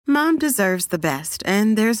Mom deserves the best,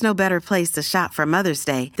 and there's no better place to shop for Mother's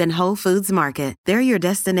Day than Whole Foods Market. They're your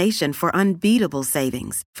destination for unbeatable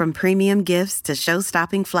savings, from premium gifts to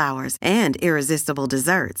show-stopping flowers and irresistible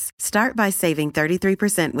desserts. Start by saving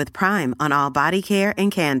 33% with Prime on all body care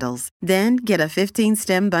and candles. Then get a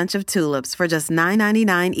 15-stem bunch of tulips for just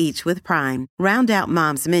 $9.99 each with Prime. Round out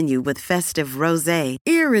Mom's menu with festive rosé,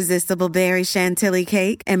 irresistible berry chantilly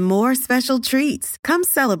cake, and more special treats. Come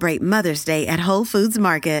celebrate Mother's Day at Whole Foods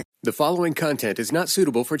Market. The following content is not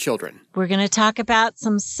suitable for children. We're going to talk about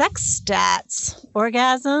some sex stats,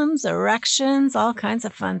 orgasms, erections, all kinds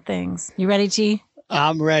of fun things. You ready, G?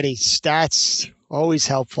 I'm ready. Stats, always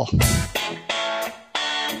helpful.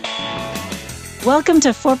 Welcome to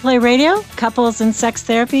Foreplay Radio, Couples and Sex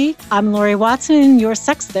Therapy. I'm Lori Watson, your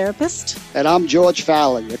sex therapist. And I'm George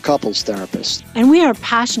Fallon, your couples therapist. And we are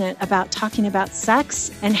passionate about talking about sex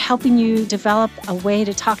and helping you develop a way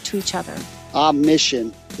to talk to each other. Our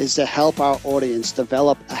mission is to help our audience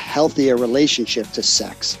develop a healthier relationship to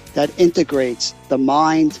sex that integrates the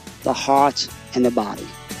mind, the heart, and the body.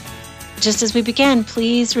 Just as we begin,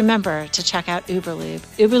 please remember to check out Uberlube.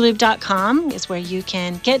 Uberlube.com is where you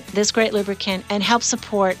can get this great lubricant and help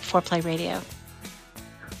support Foreplay Radio.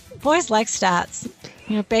 Boys like stats.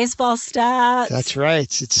 You know, baseball stats. That's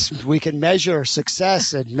right. We can measure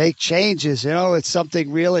success and make changes. You know, it's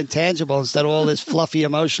something real and tangible instead of all this fluffy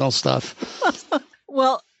emotional stuff.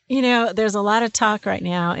 Well, you know, there's a lot of talk right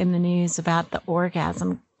now in the news about the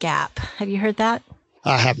orgasm gap. Have you heard that?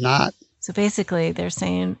 I have not. So basically, they're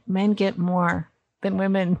saying men get more than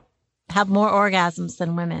women, have more orgasms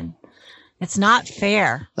than women. It's not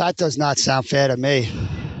fair. That does not sound fair to me.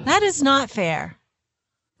 That is not fair.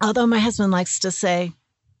 Although my husband likes to say,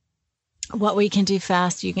 what we can do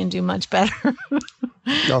fast, you can do much better.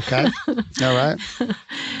 Okay. All right.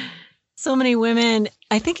 So many women,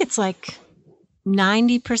 I think it's like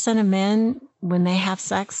 90% of men, when they have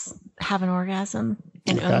sex, have an orgasm.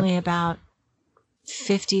 And Okay. only about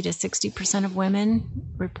 50 to 60% of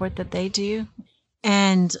women report that they do.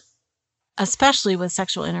 And especially with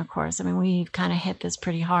sexual intercourse. I mean, we've kind of hit this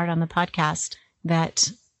pretty hard on the podcast that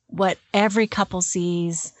what every couple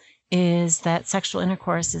sees is that sexual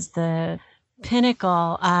intercourse is the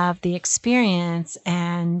pinnacle of the experience,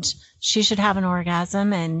 and she should have an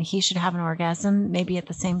orgasm and he should have an orgasm maybe at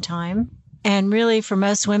the same time. And really, for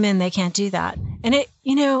most women, they can't do that. And it,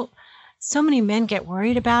 you know, so many men get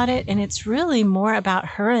worried about it, and it's really more about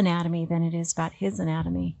her anatomy than it is about his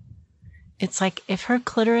anatomy. It's like if her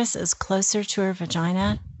clitoris is closer to her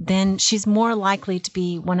vagina, then she's more likely to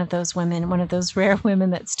be one of those women, one of those rare women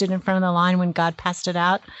that stood in front of the line when God passed it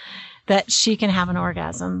out, that she can have an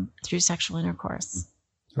orgasm through sexual intercourse.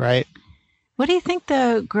 Right. What do you think,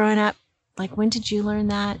 though, growing up? Like, when did you learn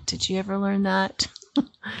that? Did you ever learn that?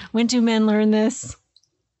 When do men learn this?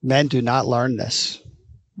 Men do not learn this.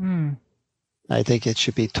 I think it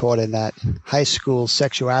should be taught in that high school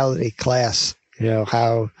sexuality class, you know,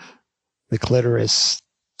 how the clitoris,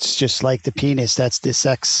 it's just like the penis. That's the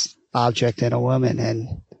sex object in a woman.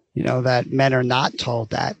 And, you know, that men are not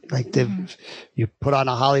told that. Like you put on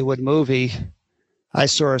a Hollywood movie. I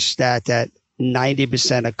saw a stat that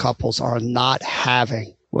 90% of couples are not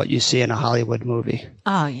having what you see in a Hollywood movie.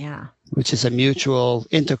 Oh, yeah. Which is a mutual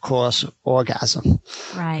intercourse orgasm.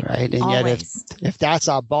 Right. Right. And always. Yet if that's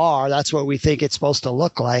our bar, that's what we think it's supposed to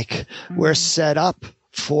look like. We're set up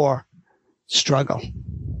for struggle.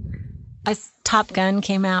 Top Gun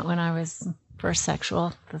came out when I was first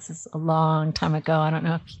sexual. This is a long time ago. I don't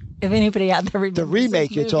know if anybody out there remembers the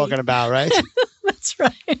remake you're talking about, right? That's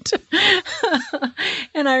right.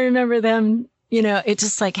 And I remember them, you know, it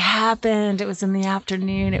just like happened. It was in the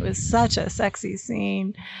afternoon. It was such a sexy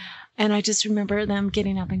scene. And I just remember them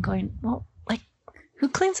getting up and going, well, like, who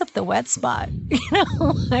cleans up the wet spot? You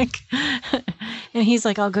know, like, and he's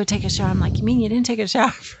like, I'll go take a shower. I'm like, you mean you didn't take a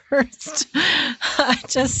shower first? I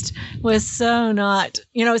just was so not,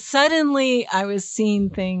 you know, suddenly I was seeing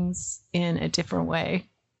things in a different way.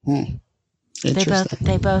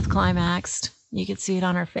 They both climaxed. You could see it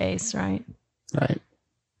on her face, right? Right.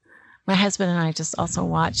 My husband and I just also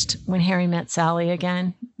watched When Harry Met Sally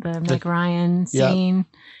again, the Meg Ryan scene.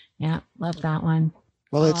 Yeah, love that one.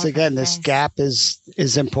 Well, it's again, this gap is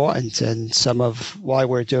important, and some of why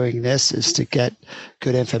we're doing this is to get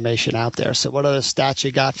good information out there. So what other stats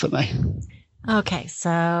you got for me? Okay,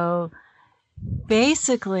 so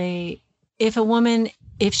basically,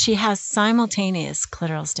 if she has simultaneous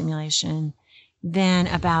clitoral stimulation, then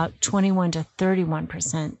about 21 to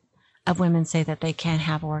 31% of women say that they can't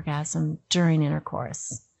have orgasm during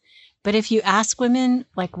intercourse. But if you ask women,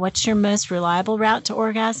 like, what's your most reliable route to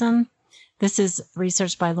orgasm? This is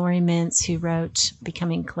research by Lori Mintz, who wrote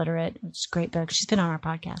Becoming Cliterate, which is a great book. She's been on our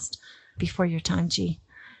podcast before your time, G.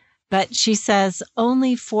 But she says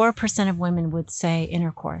only 4% of women would say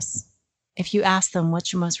intercourse. If you ask them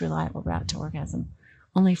what's your most reliable route to orgasm,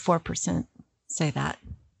 only 4% say that.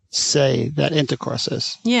 Say that intercourse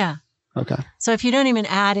is. Yeah. Okay. So if you don't even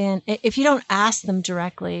add in, if you don't ask them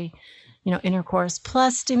directly, intercourse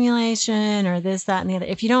plus stimulation or this, that, and the other,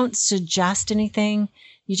 if you don't suggest anything,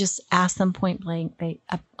 you just ask them point blank,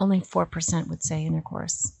 only 4% would say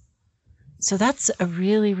intercourse. So that's a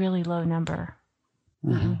really, really low number.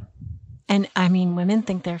 Mm-hmm. And I mean, women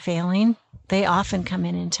think they're failing. They often come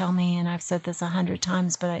in and tell me, and I've said this 100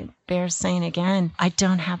 times, but I bear saying again, I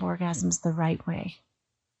don't have orgasms the right way.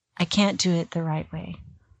 I can't do it the right way.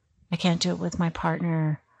 I can't do it with my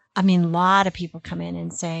partner. I mean, a lot of people come in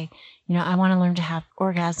and say, I want to learn to have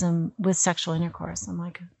orgasm with sexual intercourse. I'm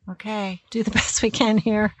like, okay, do the best we can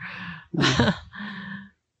here. I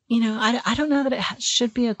don't know that it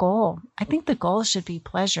should be a goal. I think the goal should be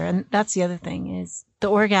pleasure. And that's the other thing is the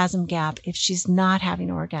orgasm gap. If she's not having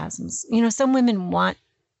orgasms, some women want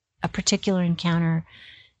a particular encounter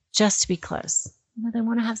just to be close. They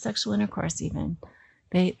want to have sexual intercourse even.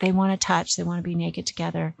 They want to touch. They want to be naked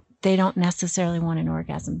together. They don't necessarily want an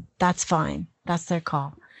orgasm. That's fine. That's their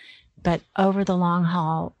call. But over the long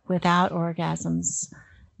haul, without orgasms,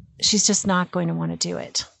 she's just not going to want to do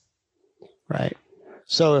it. Right.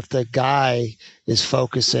 So if the guy is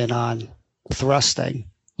focusing on thrusting,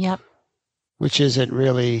 yep, which isn't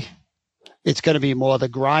really, it's going to be more the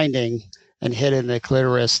grinding and hitting the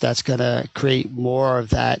clitoris that's going to create more of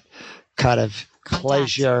that kind of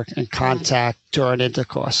pleasure and contact during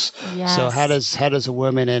intercourse. Yes. So how does a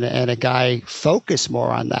woman and a guy focus more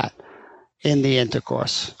on that in the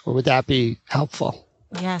intercourse? Or would that be helpful?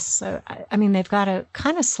 Yes. So, I mean, they've got to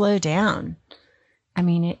kind of slow down. I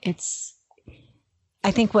mean, I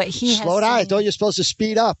think what he slow has down. I seen, thought you're supposed to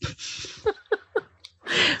speed up.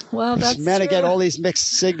 Well, that's men true. get all these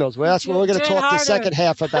mixed signals. Well, that's what we're going to talk the second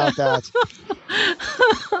half about that.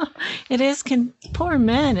 It is poor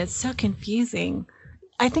men. It's so confusing.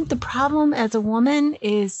 I think the problem as a woman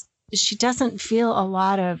is she doesn't feel a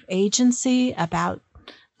lot of agency about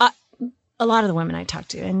a lot of the women I talk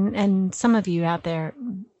to, and some of you out there.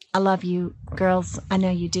 I love you, girls. I know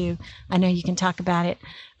you do. I know you can talk about it.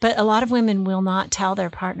 But a lot of women will not tell their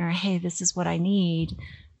partner, hey, this is what I need.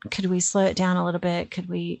 Could we slow it down a little bit? Could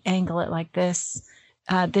we angle it like this?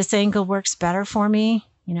 This angle works better for me.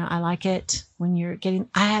 I like it when you're getting,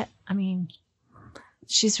 I mean,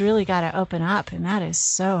 she's really got to open up, and that is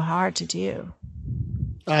so hard to do.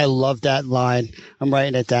 I love that line. I'm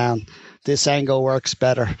writing it down. This angle works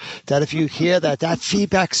better. That if you hear that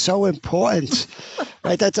feedback's so important,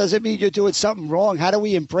 right? That doesn't mean you're doing something wrong. How do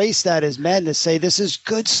we embrace that as men to say, this is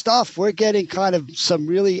good stuff? We're getting kind of some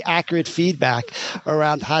really accurate feedback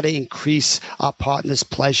around how to increase our partner's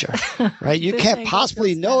pleasure, right? You can't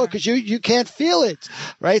possibly know it because you can't feel it,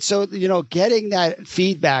 right? So, getting that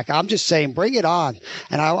feedback, I'm just saying, bring it on.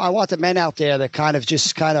 And I want the men out there to kind of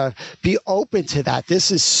be open to that.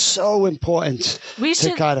 This is so important. We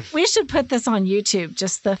should put this on YouTube,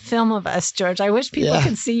 just the film of us, George. I wish people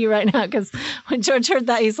could see you right now, because when George heard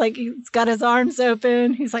that, he's got his arms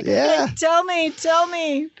open. He's like, hey, tell me.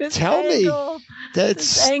 This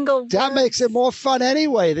angle that makes it more fun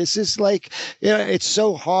anyway. This is like, it's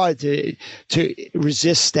so hard to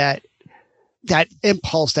resist that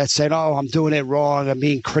impulse that said, oh, I'm doing it wrong, I'm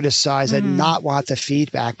being criticized, and not want the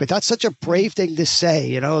feedback. But that's such a brave thing to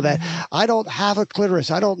say, that I don't have a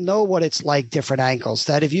clitoris. I don't know what it's like, different angles.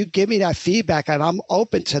 That if you give me that feedback and I'm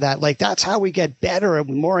open to that, that's how we get better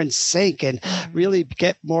and more in sync and really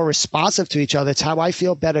get more responsive to each other. It's how I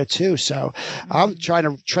feel better too. So I'm trying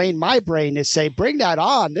to train my brain to say, bring that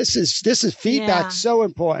on. This is feedback so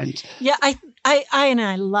important. Yeah, I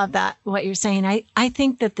love that, what you're saying. I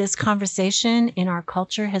think that this conversation in our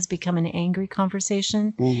culture has become an angry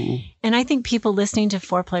conversation. Mm-hmm. And I think people listening to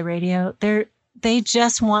Foreplay Radio, they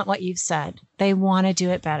just want what you've said. They want to do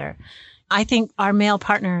it better. I think our male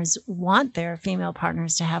partners want their female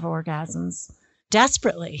partners to have orgasms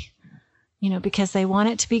desperately, because they want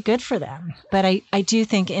it to be good for them. But I do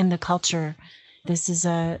think in the culture, this is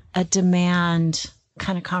a demand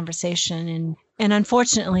kind of conversation. And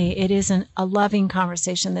unfortunately, it isn't a loving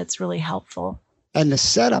conversation that's really helpful. And the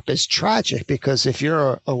setup is tragic, because if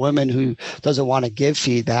you're a woman who doesn't want to give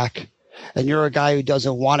feedback and you're a guy who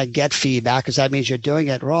doesn't want to get feedback because that means you're doing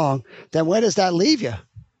it wrong, then where does that leave you?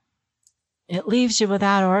 It leaves you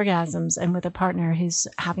without orgasms and with a partner who's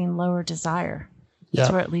having lower desire.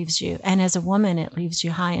 That's where it leaves you. And as a woman, it leaves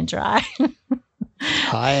you high and dry.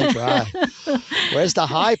 High and dry. Where's the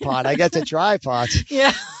high part? I get the dry parts.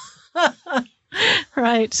 Yeah.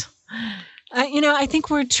 Right. I think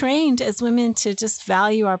we're trained as women to just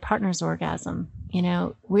value our partner's orgasm.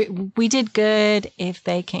 We did good if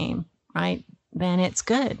they came, right? Then it's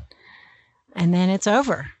good. And then it's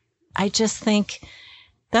over. I just think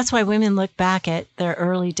that's why women look back at their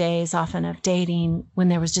early days often of dating when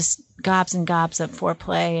there was just gobs and gobs of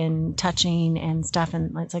foreplay and touching and stuff.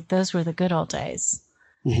 And it's like, those were the good old days.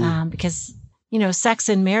 Mm-hmm. Because, sex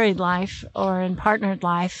in married life or in partnered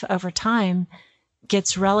life over time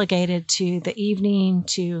gets relegated to the evening,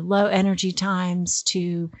 to low energy times,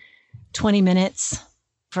 to 20 minutes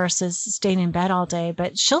versus staying in bed all day.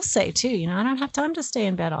 But she'll say too, I don't have time to stay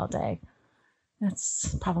in bed all day.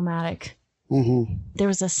 That's problematic. Mm-hmm. There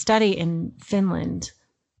was a study in Finland,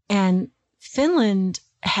 and Finland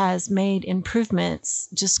has made improvements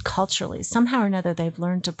just culturally. Somehow or another, they've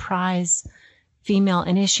learned to prize female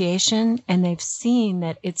initiation, and they've seen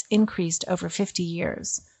that it's increased over 50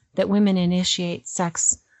 years, that women initiate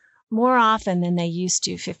sex more often than they used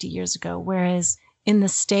to 50 years ago. Whereas in the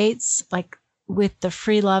States, like with the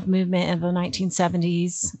free love movement of the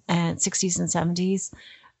 1970s and 60s and 70s,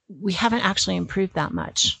 we haven't actually improved that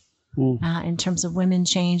much in terms of women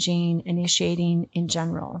changing, initiating in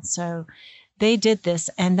general. So they did this,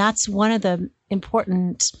 and that's one of the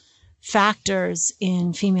important factors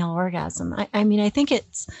in female orgasm. I think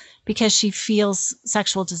it's because she feels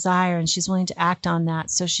sexual desire and she's willing to act on that.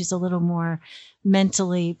 So she's a little more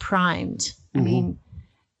mentally primed.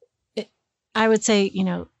 Mm-hmm. I would say,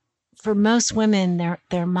 for most women,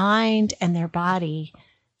 their mind and their body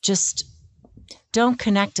just don't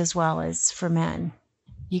connect as well as for men.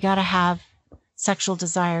 You got to have sexual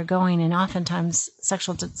desire going, and oftentimes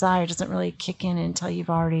sexual desire doesn't really kick in until you've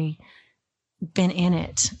already been in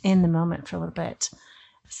it, in the moment for a little bit.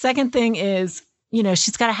 Second thing is,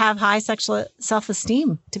 she's got to have high sexual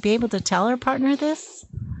self-esteem to be able to tell her partner this.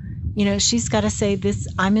 She's got to say this,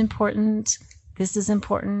 I'm important. This is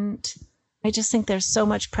important. I just think there's so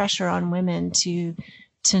much pressure on women to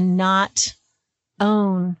not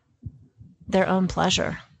own their own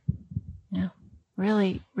pleasure.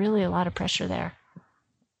 Really, really a lot of pressure there.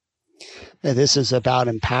 Yeah, this is about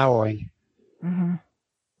empowering. Mm-hmm.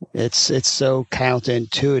 It's so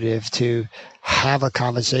counterintuitive to have a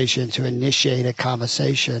conversation, to initiate a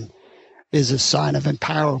conversation is a sign of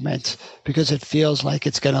empowerment, because it feels like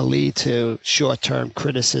it's going to lead to short-term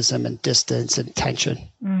criticism and distance and tension.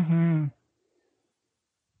 Mm-hmm.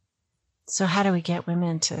 So how do we get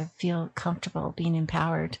women to feel comfortable being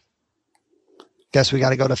empowered? Guess we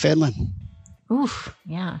got to go to Finland. Oof,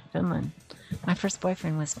 yeah, Finland. My first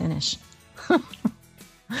boyfriend was Finnish.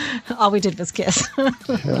 All we did was kiss.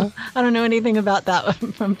 Yeah. I don't know anything about that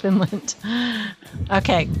one from Finland.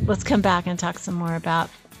 Okay, let's come back and talk some more about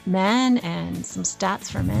men and some stats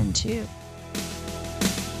for men too.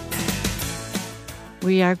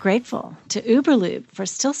 We are grateful to Uberlube for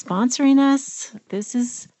still sponsoring us. This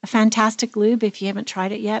is a fantastic lube. If you haven't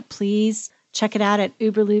tried it yet, please check it out at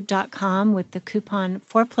uberlube.com with the coupon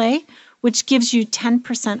foreplay, which gives you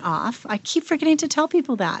 10% off. I keep forgetting to tell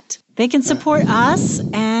people that. They can support us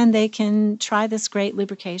and they can try this great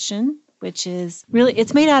lubrication, which is really,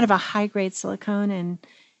 it's made out of a high-grade silicone. And,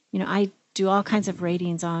 I do all kinds of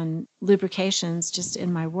ratings on lubrications just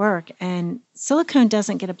in my work. And silicone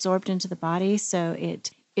doesn't get absorbed into the body, so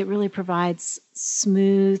it really provides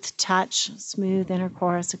smooth touch, smooth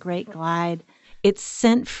intercourse, a great glide. It's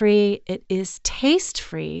scent-free. It is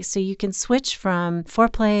taste-free, so you can switch from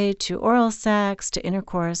foreplay to oral sex to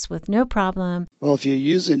intercourse with no problem. Well, if you're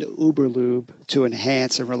using Uberlube to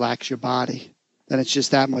enhance and relax your body, then it's just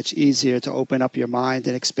that much easier to open up your mind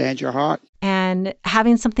and expand your heart. And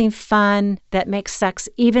having something fun that makes sex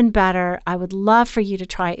even better, I would love for you to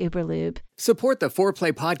try Uberlube. Support the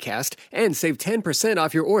Foreplay podcast and save 10%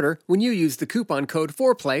 off your order when you use the coupon code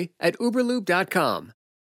FOREPLAY at uberlube.com.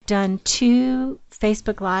 Done 2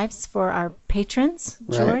 Facebook Lives for our patrons,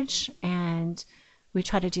 George, right. And we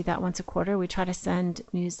try to do that once a quarter. We try to send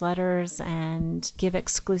newsletters and give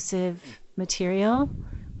exclusive material.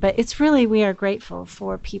 But it's really, we are grateful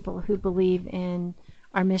for people who believe in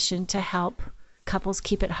our mission to help couples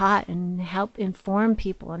keep it hot and help inform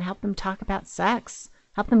people and help them talk about sex,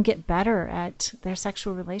 help them get better at their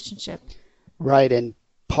sexual relationship. Right, and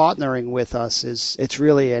partnering with us it's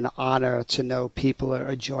really an honor to know people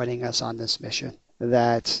are joining us on this mission,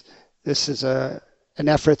 that this is an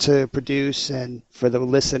effort to produce and for the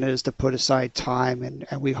listeners to put aside time, and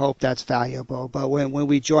we hope that's valuable. But when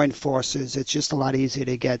we join forces, it's just a lot easier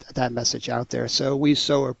to get that message out there. So we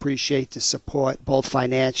so appreciate the support, both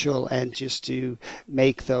financial and just to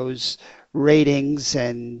make those ratings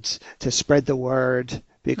and to spread the word,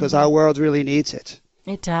 because our world really needs it.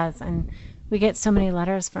 It does. And we get so many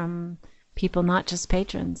letters from people, not just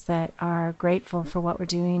patrons, that are grateful for what we're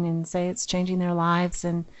doing and say it's changing their lives.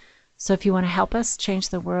 And so if you want to help us change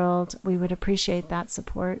the world, we would appreciate that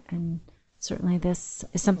support. And certainly this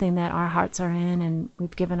is something that our hearts are in and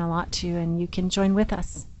we've given a lot to, and you can join with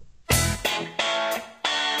us.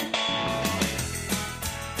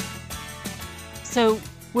 So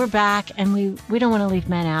we're back, and we don't want to leave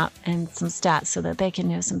men out and some stats so that they can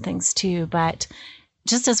know some things too. But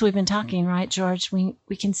just as we've been talking, right, George, we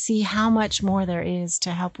can see how much more there is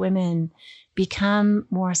to help women become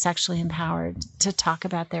more sexually empowered, to talk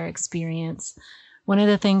about their experience. One of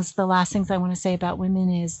the last things I want to say about women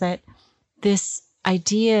is that this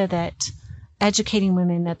idea that educating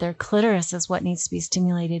women that their clitoris is what needs to be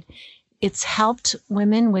stimulated, it's helped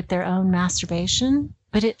women with their own masturbation,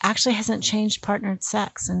 but it actually hasn't changed partnered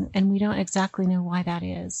sex. And we don't exactly know why that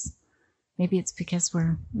is. Maybe it's because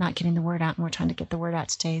we're not getting the word out, and we're trying to get the word out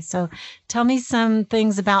today. So tell me some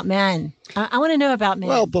things about men. I want to know about men.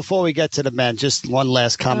 Well, before we get to the men, just one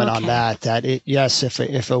last comment on that. Yes,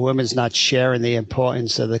 if a woman's not sharing the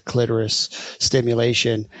importance of the clitoris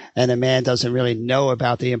stimulation and a man doesn't really know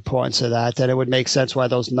about the importance of that, then it would make sense why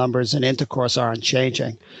those numbers in intercourse aren't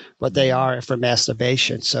changing. But they are for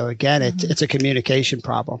masturbation. So again, it's a communication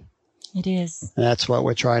problem. It is. And that's what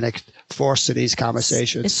we're trying to force to these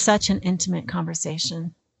conversations. It's such an intimate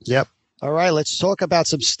conversation. Yep. All right. Let's talk about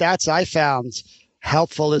some stats I found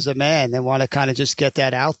helpful as a man and want to kind of just get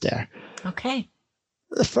that out there. Okay.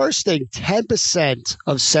 The first thing, 10%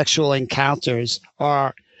 of sexual encounters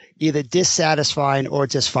are either dissatisfying or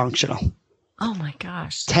dysfunctional. Oh my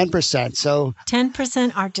gosh. 10%. So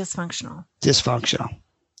 10% are dysfunctional. Dysfunctional.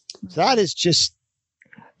 So that is just,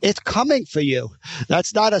 it's coming for you.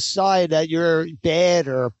 That's not a sign that you're bad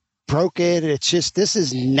or broken. It's just, this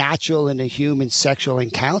is natural in a human sexual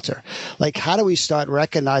encounter. Like, how do we start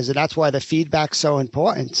recognizing? That's why the feedback's so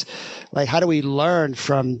important. Like, how do we learn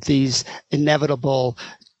from these inevitable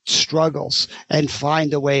struggles and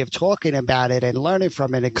find a way of talking about it and learning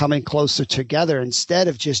from it and coming closer together instead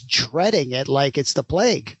of just dreading it like it's the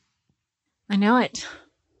plague? I know it.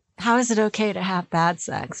 How is it okay to have bad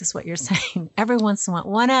sex is what you're saying. Every once in a while,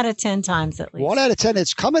 1 out of 10 times at least. 1 out of 10,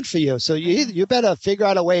 it's coming for you. So you better figure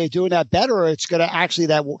out a way of doing that better, or it's going to actually,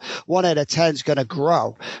 that 1 out of 10 is going to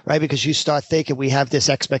grow, right? Because you start thinking we have this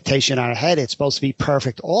expectation on our head. It's supposed to be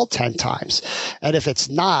perfect all 10 times. And if it's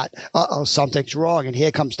not, something's wrong. And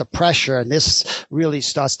here comes the pressure. And this really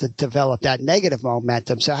starts to develop that negative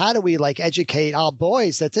momentum. So how do we educate our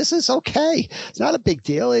boys that this is okay? It's not a big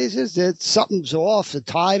deal. It's just something's off, the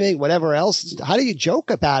timing, whatever else. How do you joke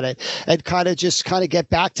about it and kind of get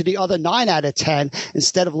back to the other 9 out of 10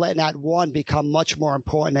 instead of letting that one become much more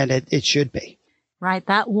important than it should be? Right.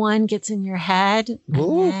 That one gets in your head.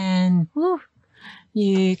 Ooh. And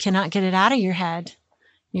you cannot get it out of your head.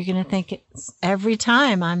 You're going to think it's every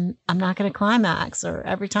time I'm not going to climax, or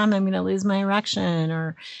every time I'm going to lose my erection,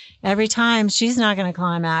 or every time she's not going to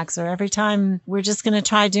climax, or every time we're just going to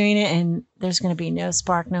try doing it and there's going to be no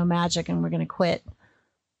spark, no magic, and we're going to quit.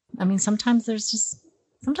 I mean, sometimes there's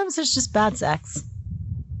just bad sex.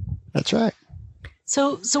 That's right.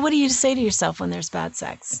 So what do you say to yourself when there's bad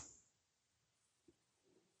sex?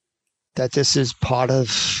 That this is part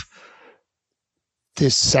of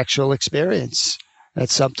this sexual experience. That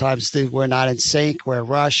sometimes we're not in sync, we're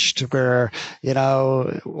rushed, we're,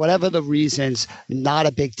 whatever the reasons, not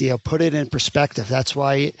a big deal. Put it in perspective. That's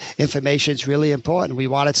why information is really important. We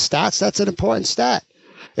wanted stats. That's an important stat.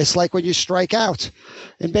 It's like when you strike out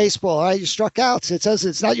in baseball. All right, you struck out. It says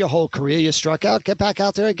it's not your whole career. You struck out. Get back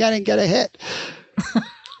out there again and get a hit.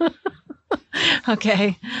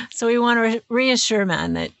 Okay. So we want to reassure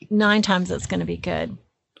men that 9 times it's going to be good.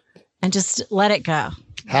 And just let it go.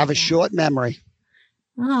 Have a short memory.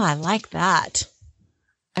 Oh, I like that.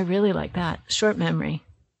 I really like that. Short memory.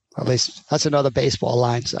 At least that's another baseball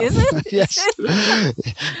line. So. Is it? Yes.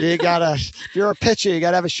 If you're a pitcher, you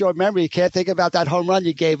gotta have a short memory. You can't think about that home run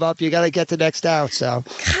you gave up. You gotta get the next out. So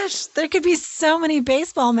gosh, there could be so many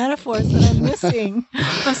baseball metaphors that I'm missing.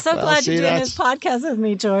 I'm so glad you're doing this podcast with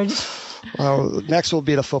me, George. Well, next will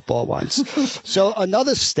be the football ones. So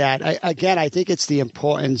another stat, I think it's the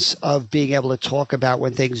importance of being able to talk about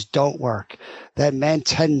when things don't work. That men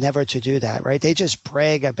tend never to do that, right? They just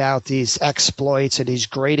brag about these exploits and these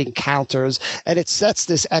great encounters, and it sets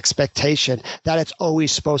this expectation that it's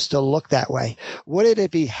always supposed to look that way. Wouldn't it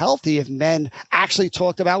be healthy if men actually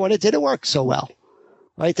talked about when it didn't work so well,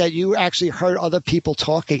 right? That you actually heard other people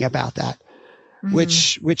talking about that.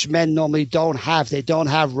 which men normally don't have. They don't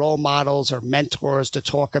have role models or mentors to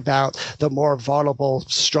talk about the more vulnerable,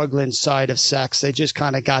 struggling side of sex. They just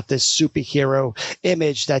kind of got this superhero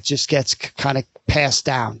image that just gets kind of passed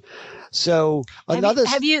down. So I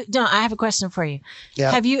have a question for you.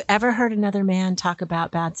 Yeah. Have you ever heard another man talk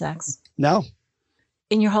about bad sex? No.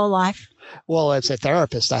 In your whole life? Well, as a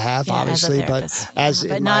therapist, I have, obviously, but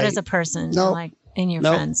not as a person, like in your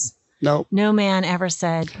friends. No. No man ever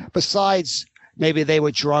said. Besides, maybe they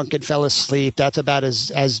were drunk and fell asleep. That's about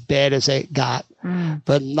as bad as it got.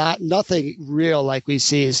 But nothing real like we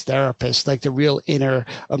see as therapists, like the real inner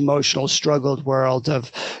emotional struggled world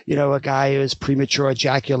of, a guy who has premature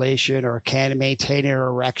ejaculation or can't maintain an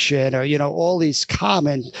erection or, all these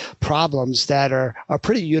common problems that are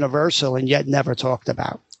pretty universal and yet never talked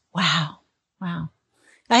about. Wow.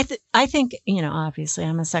 I think, obviously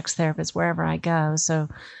I'm a sex therapist wherever I go. So,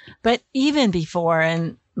 but even before,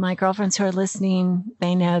 and my girlfriends who are listening,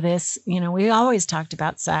 they know this, we always talked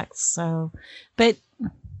about sex. So, but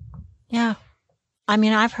yeah, I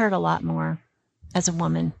mean, I've heard a lot more as a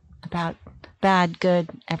woman about bad, good,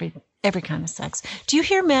 every kind of sex. Do you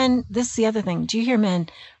hear men, this is the other thing, do you hear men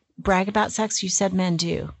brag about sex? You said men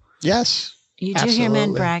do. Yes. You do hear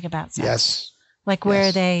men brag about sex? Yes. Like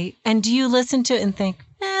where and do you listen to it and think,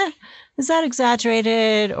 is that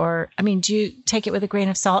exaggerated? Or, I mean, do you take it with a grain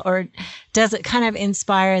of salt, or does it kind of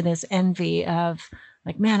inspire this envy of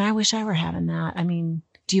like, man, I wish I were having that? I mean,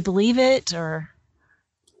 do you believe it, or?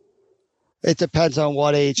 It depends on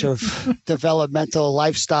what age of developmental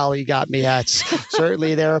lifestyle you got me at.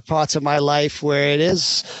 Certainly there are parts of my life where it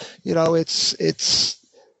is,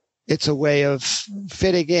 it's a way of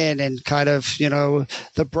fitting in, and kind of,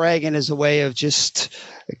 the bragging is a way of just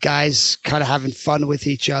guys kind of having fun with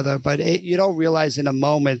each other. But you don't realize in a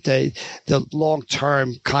moment the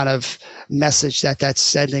long-term kind of message that's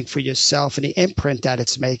sending for yourself and the imprint that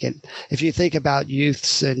it's making. If you think about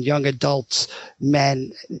youths and young adults,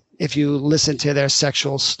 men, if you listen to their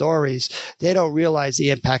sexual stories, they don't realize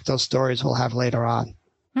the impact those stories will have later on.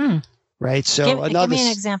 Right? So give me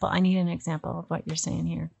an example. I need an example of what you're saying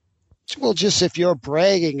here. Well, just if you're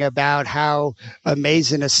bragging about how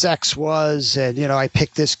amazing the sex was, and, I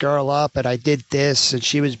picked this girl up and I did this and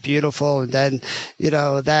she was beautiful. And then,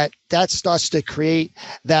 that starts to create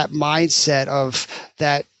that mindset of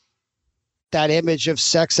that image of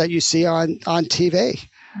sex that you see on TV.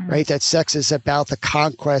 Right? That sex is about the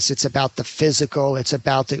conquest. It's about the physical. It's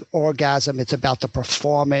about the orgasm. It's about the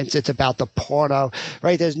performance. It's about the porno,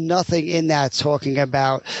 right? There's nothing in that talking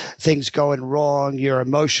about things going wrong, your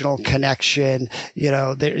emotional connection,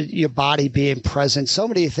 your body being present. So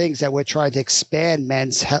many things that we're trying to expand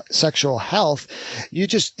men's sexual health.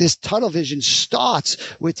 This tunnel vision starts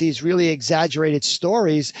with these really exaggerated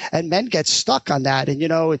stories, and men get stuck on that.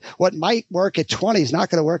 And, what might work at 20 is not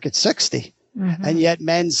going to work at 60. And yet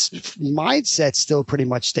men's mindset still pretty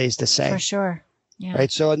much stays the same. For sure. Yeah.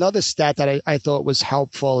 Right. So another stat that I thought was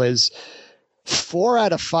helpful is 4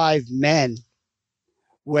 out of 5 men,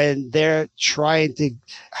 when they're trying to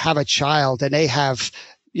have a child and they have,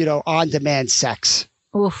 on-demand sex,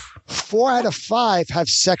 4 out of 5 have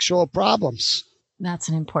sexual problems. That's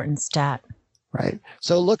an important stat. Right.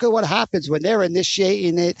 So look at what happens when they're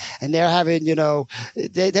initiating it and they're having,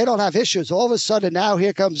 they don't have issues. All of a sudden now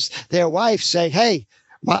here comes their wife saying, hey,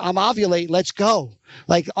 I'm ovulating. Let's go.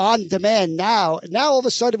 Like on demand now. Now all of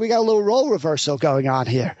a sudden we got a little role reversal going on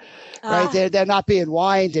here. Right. They're not being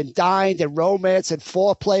wined and dined and romance and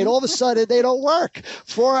foreplay. And all of a sudden they don't work.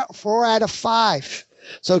 4 out of 5.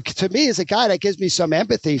 So to me, as a guy, that gives me some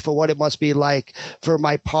empathy for what it must be like for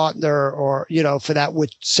my partner, or, for that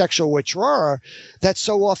sexual withdrawer that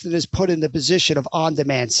so often is put in the position of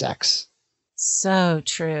on-demand sex. So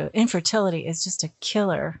true. Infertility is just a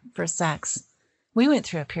killer for sex. We went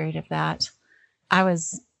through a period of that. I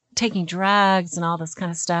was taking drugs and all this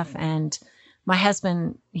kind of stuff. And my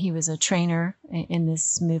husband, he was a trainer in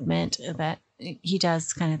this movement that he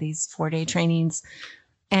does kind of these 4-day trainings.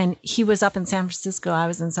 And he was up in San Francisco. I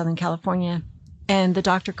was in Southern California. And the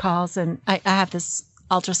doctor calls, and I have this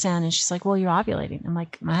ultrasound, and she's like, well, you're ovulating. I'm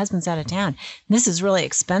like, my husband's out of town. This is really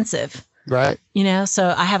expensive. Right.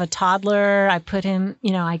 So I have a toddler. I put him,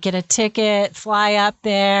 I get a ticket, fly up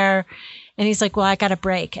there. And he's like, well, I got a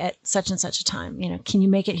break at such and such a time. Can you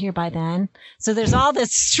make it here by then? So there's all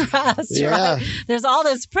this stress, right? There's all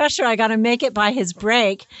this pressure. I got to make it by his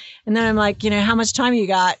break. And then I'm like, how much time you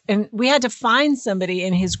got? And we had to find somebody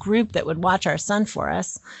in his group that would watch our son for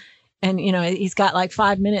us. And, he's got like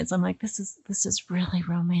 5 minutes. I'm like, this is really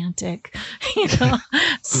romantic.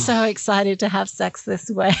 So excited to have sex this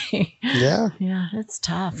way. Yeah. Yeah, it's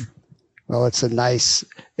tough. Well, it's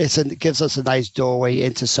it gives us a nice doorway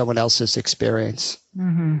into someone else's experience.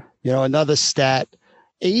 Mm-hmm. You know, another stat,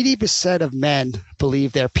 80% of men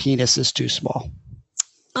believe their penis is too small.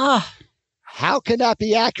 Oh. How can that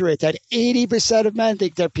be accurate that 80% of men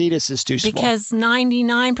think their penis is too small? Because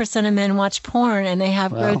 99% of men watch porn and they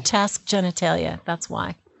have grotesque genitalia. That's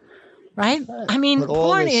why. Right? I mean,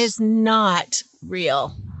 porn is not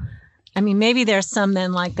real. I mean, maybe there's some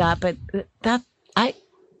men like that, but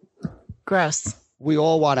gross. We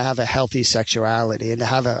all want to have a healthy sexuality, and to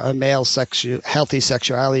have a male healthy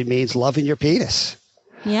sexuality means loving your penis.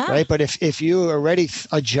 Yeah. Right. But if you already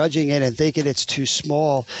are judging it and thinking it's too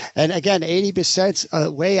small, and again, 80%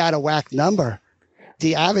 a way out of whack number.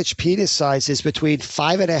 The average penis size is between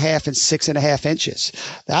 5.5 and 6.5 inches.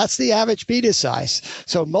 That's the average penis size.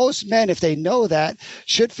 So most men, if they know that,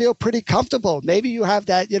 should feel pretty comfortable. Maybe you have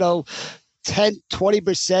that, 10,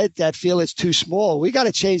 20% that feel it's too small. We got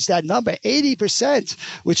to change that number, 80%,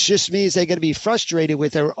 which just means they're going to be frustrated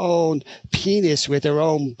with their own penis, with their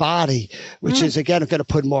own body, which is, again, going to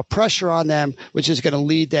put more pressure on them, which is going to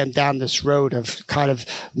lead them down this road of kind of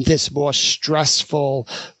this more stressful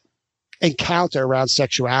encounter around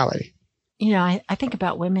sexuality. I think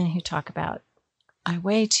about women who talk about, I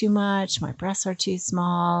weigh too much, my breasts are too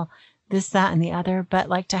small, this, that, and the other. But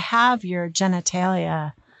like to have your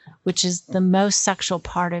genitalia, which is the most sexual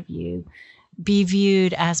part of you, be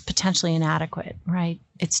viewed as potentially inadequate, right?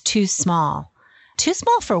 It's too small. Too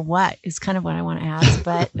small for what is kind of what I want to ask.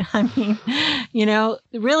 But I mean,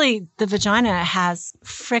 really the vagina has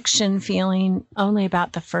friction feeling only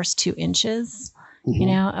about the first 2 inches.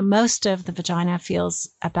 Mm-hmm. Most of the vagina feels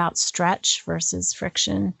about stretch versus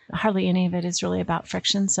friction. Hardly any of it is really about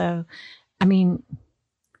friction. So, I mean,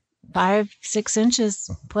 5-6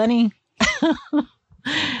 inches, plenty.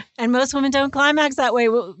 And most women don't climax that way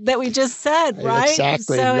that we just said, right?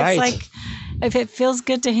 Exactly. So right. It's like, if it feels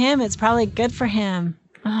good to him, it's probably good for him.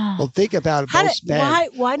 Oh. Well, think about it. Most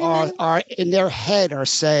men are in their head are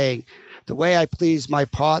saying, the way I please my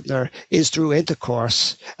partner is through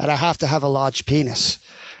intercourse, and I have to have a large penis.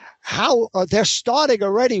 They're starting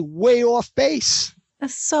already way off base.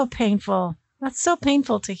 That's so painful. That's so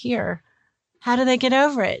painful to hear. How do they get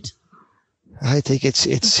over it? I think it's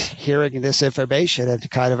hearing this information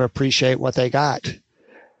and kind of appreciate what they got,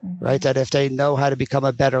 right? That if they know how to become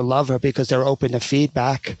a better lover because they're open to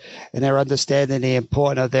feedback and they're understanding the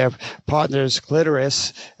importance of their partner's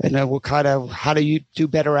clitoris, and then how do you do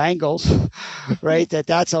better angles, right?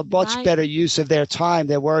 That's a much better use of their time.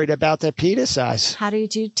 They're worried about their penis size. How do you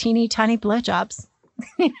do teeny tiny blowjobs?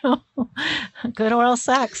 Good oral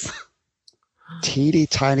sex. Teeny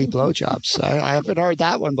tiny blowjobs. I haven't heard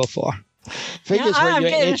that one before. Figures when you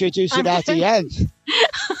introduce it at the end.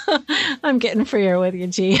 I'm getting freer with you,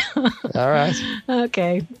 G. All right.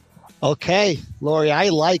 Okay, Lori, I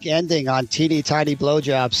like ending on teeny tiny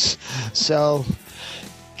blowjobs. So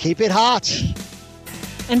keep it hot.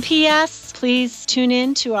 And P.S., please tune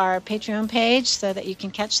in to our Patreon page so that you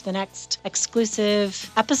can catch the next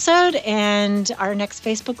exclusive episode and our next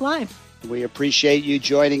Facebook Live. We appreciate you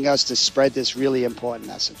joining us to spread this really important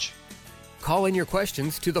message. Call in your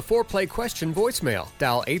questions to the Foreplay question voicemail.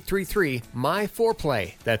 Dial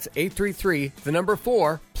 833-MY-4PLAY. That's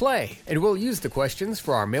 833-4-PLAY. And we'll use the questions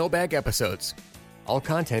for our mailbag episodes. All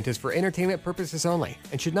content is for entertainment purposes only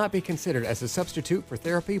and should not be considered as a substitute for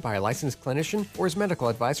therapy by a licensed clinician or as medical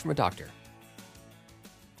advice from a doctor.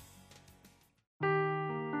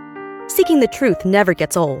 Seeking the truth never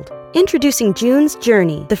gets old. Introducing June's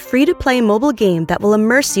Journey, the free-to-play mobile game that will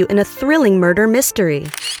immerse you in a thrilling murder mystery.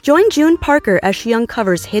 Join June Parker as she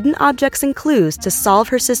uncovers hidden objects and clues to solve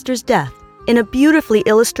her sister's death in a beautifully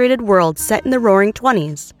illustrated world set in the Roaring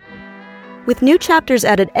 '20s. With new chapters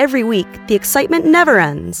added every week, the excitement never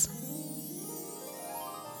ends.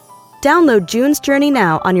 Download June's Journey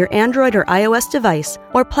now on your Android or iOS device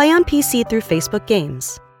or play on PC through Facebook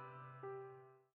Games.